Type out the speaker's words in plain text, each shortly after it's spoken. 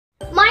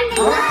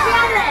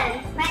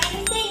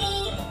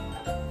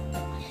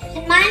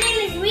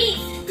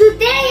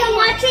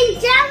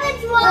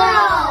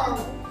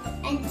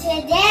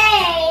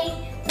today,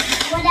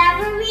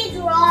 whatever we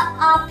draw,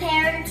 our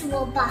parents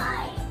will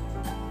buy.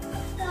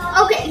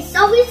 Okay,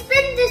 so we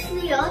spin this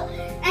wheel,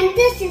 and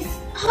this is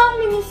how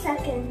many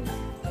seconds?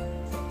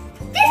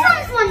 This one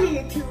is 1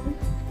 minute too.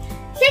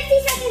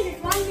 60 seconds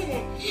is 1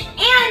 minute.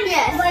 And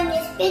yes, when you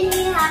spin,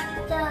 you have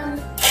to let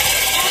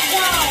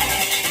go.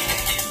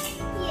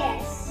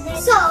 Yes.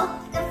 So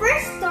the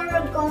first store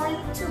we're going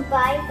to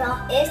buy from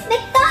is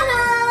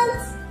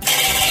McDonald's.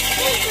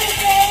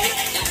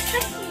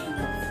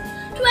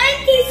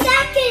 20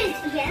 seconds.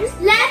 Yes.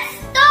 Let's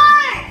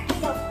start.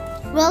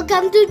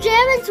 Welcome to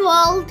JEREN'S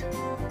World.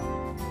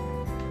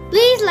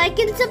 Please like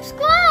and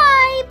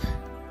subscribe.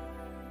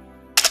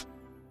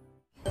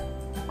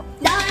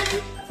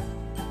 Done.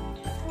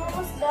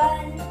 Almost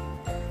done.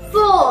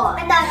 4,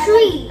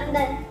 3,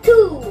 2,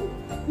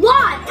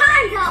 1.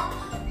 Time's up.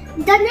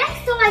 The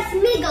next one is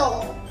Miggle.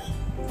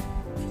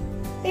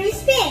 Baby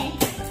spin.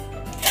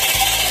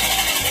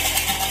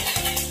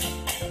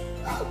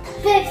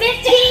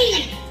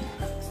 15.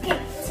 Okay,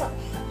 this one.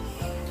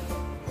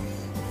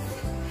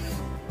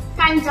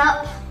 Time's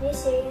up. Are you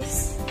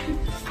serious?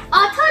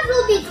 Our third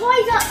will be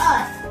Toys R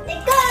Us.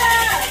 Let's go!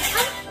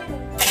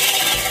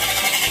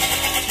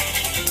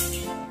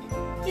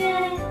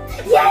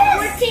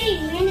 Yes!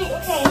 14 minutes.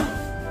 Okay.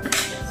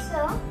 So,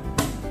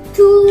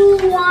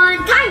 2, 1,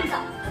 time's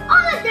up.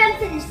 All of them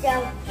finished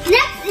though.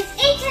 Next is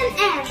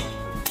H&M.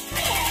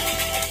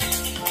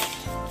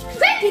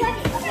 20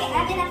 seconds. Okay, I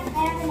have enough.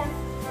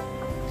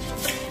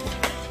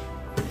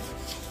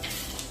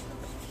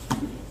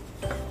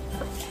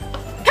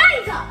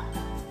 Time's up.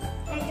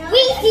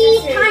 We see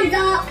time's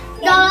up.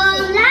 The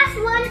last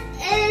one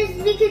is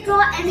we can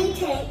draw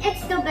anything.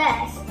 It's the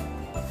best.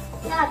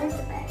 Yeah, this is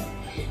the best.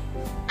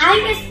 I'm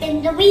just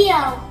in the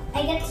wheel.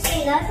 I get to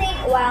see nothing.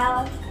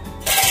 Wow.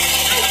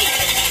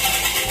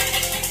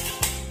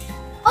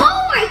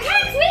 Oh, I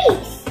can't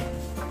freeze.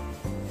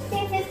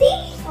 Okay, 50?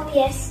 Oh,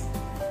 yes.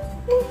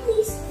 Oh,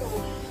 please.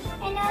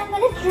 And now I'm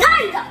gonna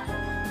time's up.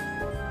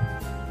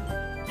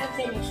 I'm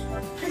finished.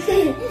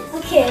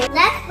 Okay.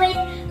 Let's wait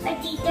for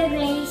Tita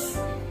Grace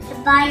to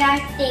buy our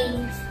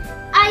things.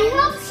 I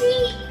hope she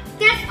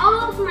gets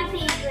all of my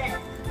favorite.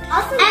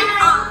 Also, and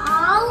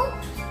all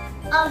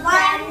of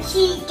them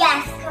she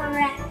gets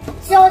correct.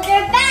 So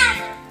they're back.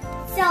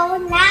 So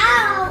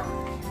now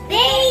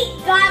they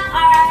got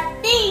our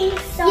things.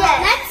 So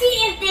let's see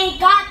if they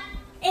got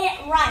it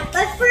right.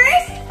 But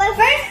first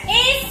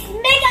is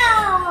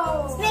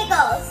Smiggles.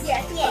 Smiggles.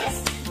 Yes.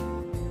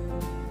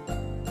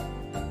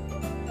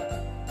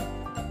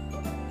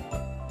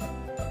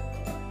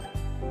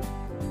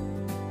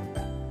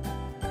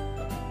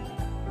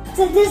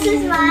 So this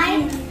is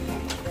mine.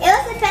 It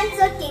was a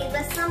pencil case,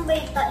 but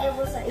somebody thought it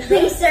was an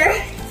eraser.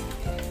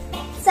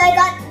 So I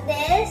got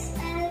this,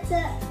 and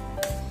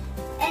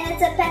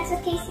it's a pencil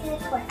case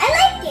unicorn. I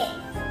like it.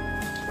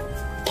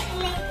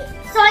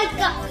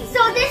 So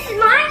this is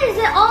mine is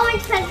an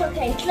orange pencil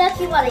case. Let's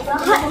see what I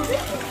got. I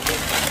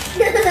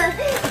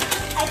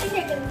think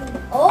they're gonna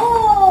move.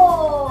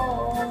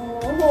 Oh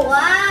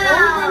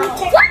wow! What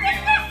is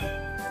this?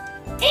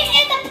 It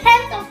is a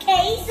pencil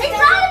case. It's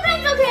not a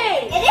pencil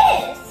case. It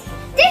is.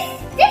 This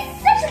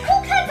is such a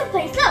cool pencil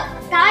case. Look,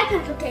 die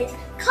pencil case.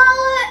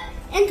 Color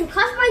and to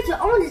customize your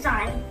own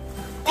design.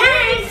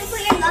 Thanks. So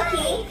you're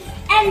lucky.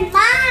 And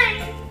mine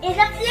is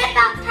a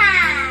flip-up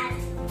pad.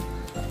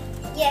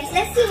 Yes,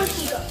 let's see what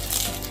you got.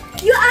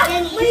 You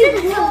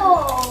actually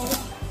know.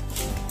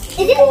 Is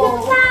it a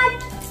flip-up pad?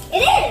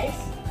 It is.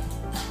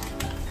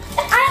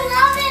 I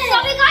love it. So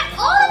we got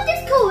all of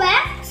this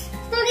correct.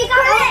 So they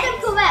got all of them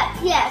correct.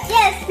 Yes.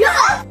 You're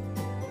all.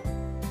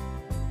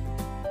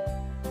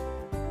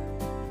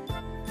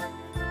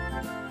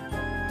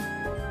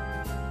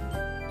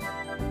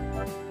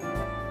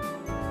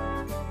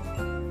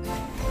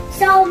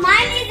 So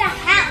mine is a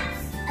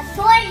house, a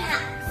toy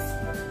house.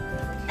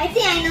 I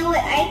think I know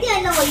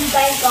what you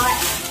guys got.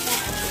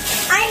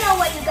 I know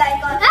what you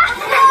guys got. A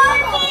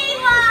Barbie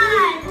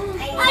one.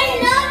 I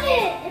love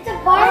it. It's a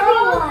Barbie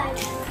one.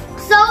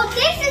 So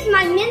this is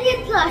my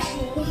Minion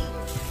plushie.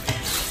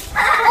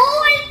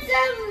 Oh, it's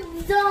a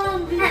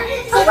zombie.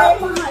 Oh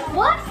my,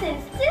 what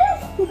is this?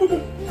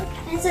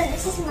 And so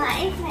this is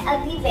my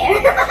ugly bear.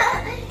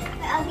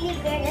 My ugly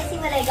bear. Let's see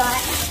what I got.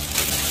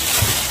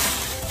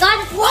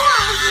 Wow!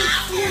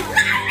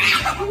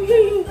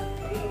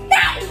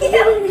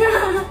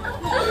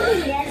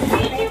 Yes,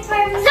 thank you for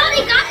me. So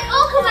they got it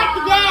all correct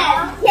again.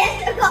 Yes,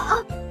 they got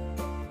all.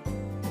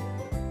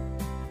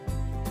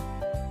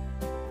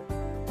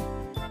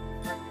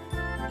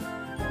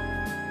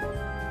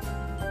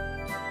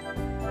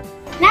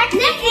 Next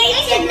is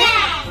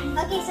H&M.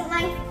 Okay, so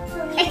mine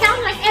for me. It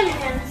sounds like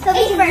M&M. So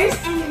me first.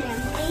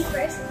 Me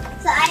first.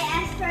 So I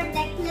asked for a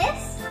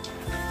necklace.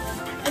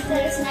 Is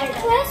this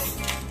necklace?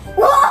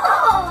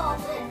 Whoa!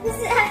 This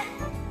is,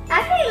 I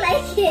really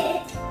like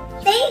it.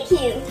 Thank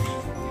you.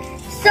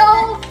 So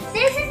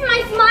this is my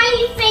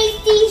smiley face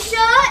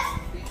t-shirt.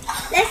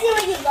 Let's see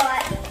what you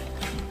got.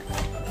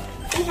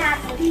 We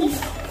have this.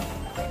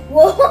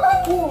 Whoa!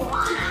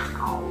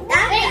 Wow!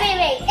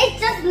 Wait. It's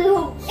just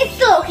blue. It's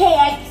still okay,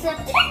 I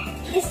accept it.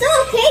 It's still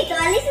okay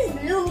though, at least it's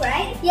blue,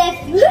 right? Yes,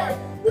 blue.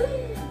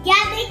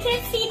 Yeah, they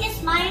could see the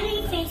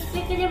smiley face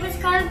because it was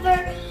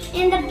covered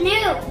in the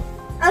blue.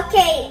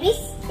 Okay,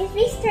 it's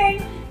this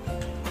turn.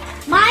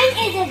 Mine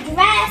is a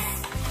dress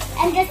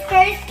and the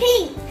skirt is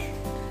pink.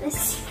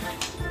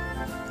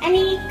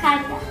 Any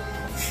kind of.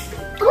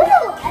 Ooh,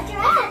 a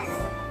dress.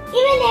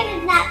 Even if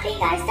it's not pink,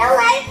 I still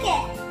like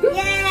it.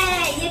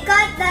 Yay, you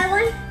got that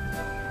one?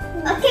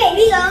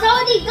 Okay, so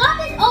they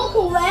got it all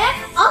correct.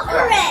 All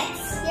correct.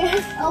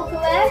 Yes, all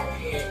correct.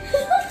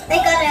 They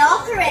got it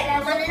all correct. I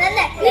wanted a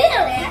next.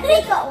 Literally,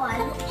 they got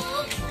one.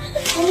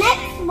 The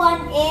next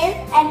one is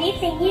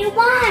anything you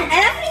want.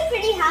 I'm actually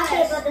pretty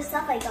happy about the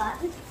stuff I got.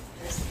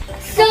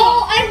 So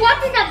I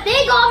wanted a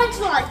big orange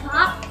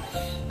lollipop.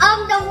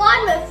 The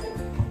one with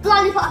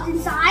lollipops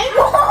inside.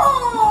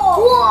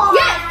 Whoa!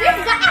 Yes, this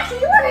is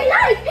actually what I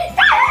like.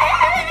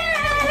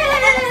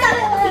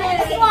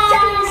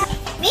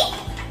 Me?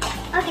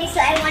 Okay, so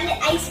I wanted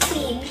ice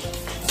cream.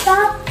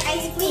 Stop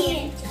ice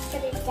cream. Just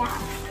put it down.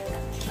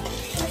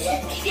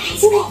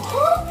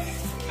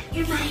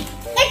 You're mine.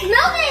 It's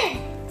melted.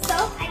 So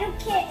I don't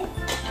care.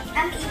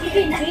 I'm eating. You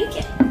can drink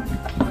it.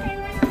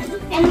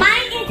 And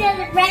mine is a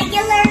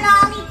regular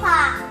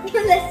lollipop.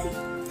 Let's see.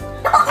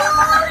 Oh,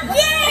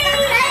 yay!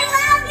 I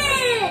love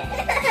it!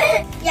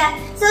 Yeah,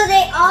 so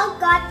they all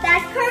got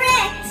that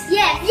correct.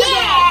 Yes.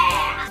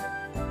 Yeah!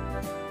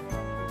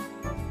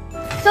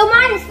 So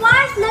mine is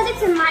Flyers,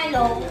 Nuggets, and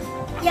Milo.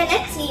 Yeah,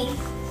 let's see.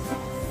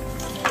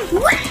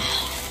 What?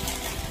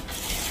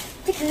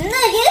 Chicken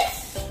nuggets,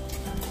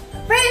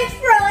 French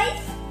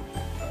fries,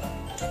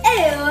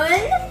 and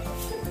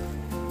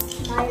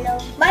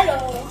Milo.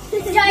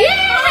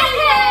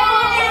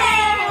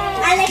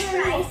 I like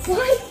fries.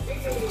 What?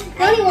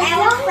 I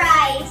want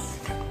fries.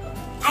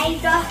 I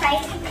draw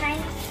fries in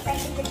mine.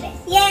 Fries is the best.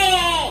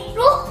 Yay!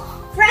 Oh,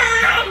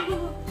 fries!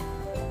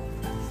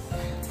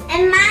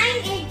 And mine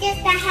is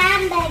just a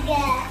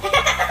hamburger.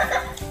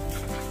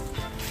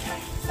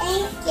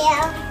 Thank you.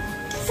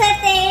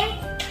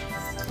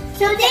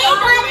 So they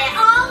got it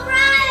all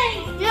right.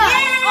 Yeah.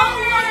 All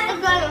right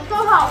together. So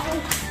happy.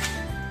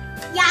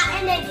 Yeah,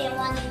 and they did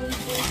one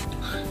easy.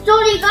 So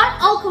they got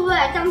all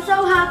correct. I'm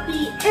so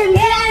happy. And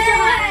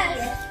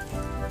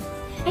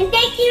and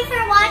thank you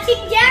for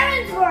watching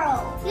Jeren's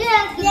World.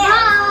 Yes.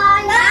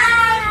 Bye. Bye.